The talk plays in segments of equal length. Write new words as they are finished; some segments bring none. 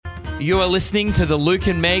You are listening to the Luke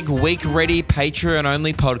and Meg Week Ready Patreon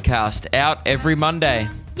only podcast, out every Monday.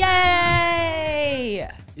 Yay!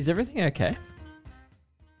 Is everything okay?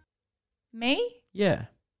 Me? Yeah.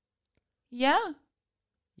 Yeah.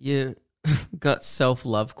 You got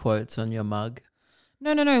self-love quotes on your mug.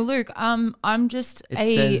 No, Luke. I'm just It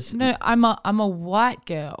says- I'm a white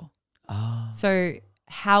girl. Oh. So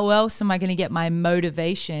how else am I going to get my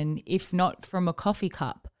motivation if not from a coffee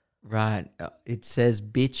cup? Right. It says,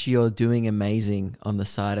 bitch, you're doing amazing on the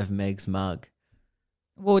side of Meg's mug.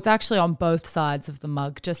 Well, it's actually on both sides of the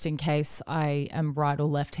mug, just in case I am right or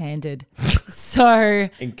left-handed. So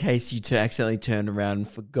In case you accidentally turned around and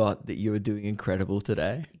forgot that you were doing incredible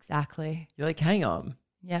today. exactly. You're like, hang on.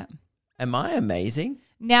 Yeah. Am I amazing?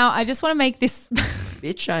 Now I just want to make this.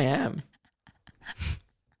 Bitch, I am.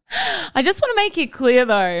 I just want to make it clear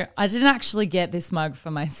though, I didn't actually get this mug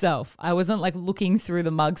for myself. I wasn't like looking through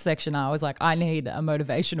the mug section. I was like, I need a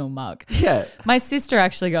motivational mug. Yeah. My sister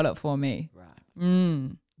actually got it for me. Right.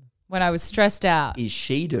 When I was stressed out. Is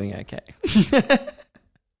she doing okay?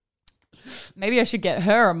 Maybe I should get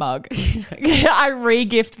her a mug. I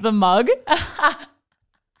re-gift the mug.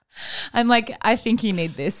 I'm like, I think you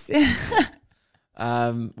need this.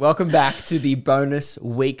 Welcome back to the bonus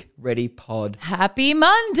Week Ready pod Happy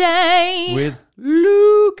Monday. with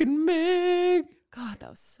Luke and Meg. God, that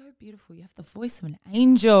was so beautiful. You have the voice of an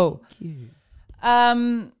angel. Thank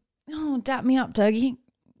you. Dap me up, Dougie.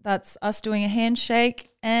 That's us doing a handshake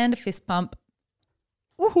and a fist pump.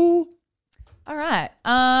 Woohoo. All right.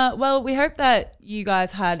 Well, we hope that you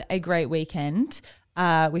guys had a great weekend.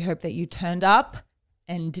 We hope that you turned up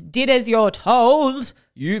and did as you're told.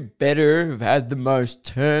 You better have had the most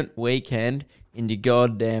turnt weekend in your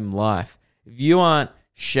goddamn life. If you aren't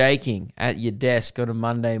shaking at your desk on a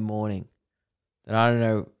Monday morning, then I don't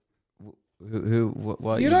know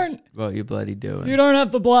what you're bloody doing. You don't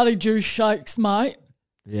have the bloody juice shakes, mate.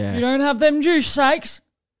 Yeah. You don't have them juice shakes.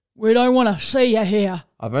 We don't want to see you here.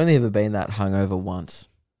 I've only ever been that hungover once.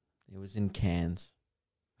 It was in Cairns.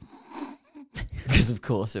 Because of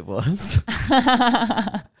course it was.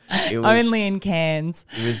 Only in Cairns.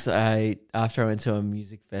 It was after I went to a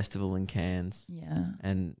music festival in Cairns Yeah.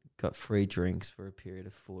 and got free drinks for a period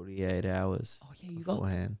of 48 hours. Oh, yeah, you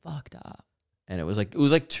beforehand. got fucked up. And it was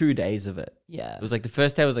like 2 days of it. Yeah. It was like the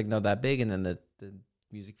first day was like not that big, and then the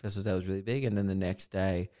music festival day was really big, and then the next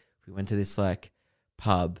day we went to this like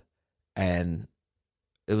pub, and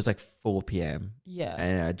it was like 4 p.m. Yeah.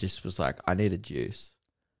 and I just was like, I need a juice.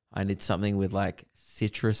 I need something with like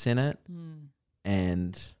citrus in it.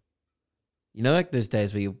 And you know, like those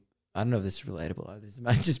days where I don't know if this is relatable. This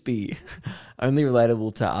might just be only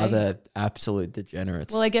relatable to other absolute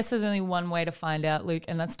degenerates. Well, I guess there's only one way to find out, Luke,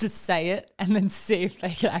 and that's to say it and then see if they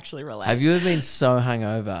can actually relate. Have you ever been so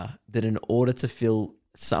hungover that in order to feel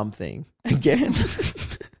something again,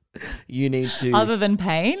 you need to Other than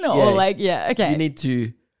pain or okay. you need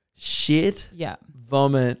to shit, yeah.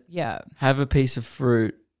 vomit, Yeah. have a piece of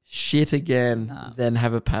fruit, shit again, No. then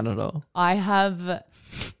have a Panadol. I have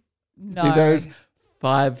no. Do those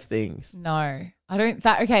 5 things. No. I don't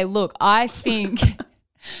okay, look, I think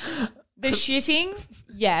the shitting,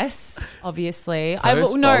 yes, obviously.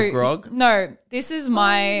 Grog? No, this is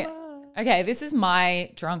my this is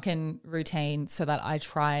my drunken routine so that I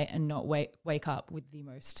try and not wake up with the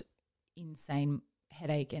most insane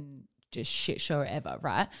headache and just shit show ever,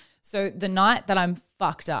 right? So the night that I'm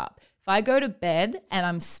fucked up, if I go to bed and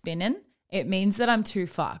I'm spinning, it means that I'm too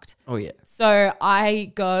fucked. Oh, yeah. So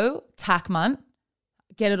I go Tacmunt,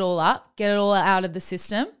 get it all up, get it all out of the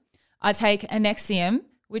system. I take a Nexium,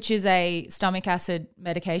 which is a stomach acid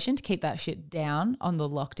medication to keep that shit down on the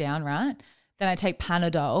lockdown, right? Then I take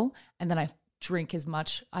Panadol and then I drink as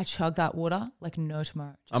much. I chug that water like no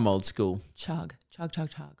tomorrow. Just I'm old school. chug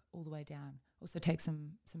all the way down. Also take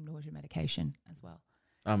some nausea medication as well.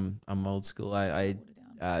 I'm old school. I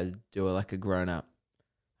do it like a grown up.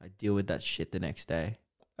 I deal with that shit the next day.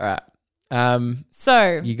 All right.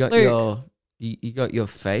 So You got Luke, you got your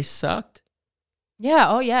face sucked? yeah,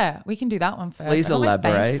 oh yeah, we can do that one first. Please I got my face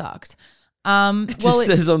elaborate. sucked. It just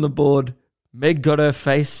says on the board, Meg got her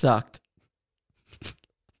face sucked.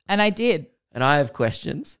 And I did. And I have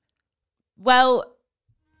questions. Well,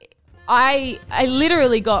 I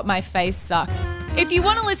literally got my face sucked. If you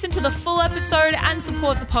want to listen to the full episode and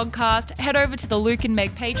support the podcast, head over to the Luke and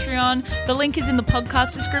Meg Patreon. The link is in the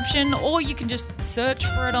podcast description, or you can just search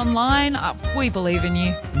for it online. We believe in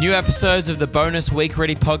you. New episodes of the bonus Week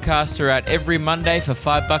Ready podcast are out every Monday for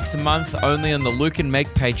 $5 a month, only on the Luke and Meg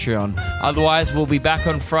Patreon. Otherwise, we'll be back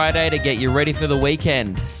on Friday to get you ready for the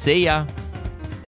weekend. See ya.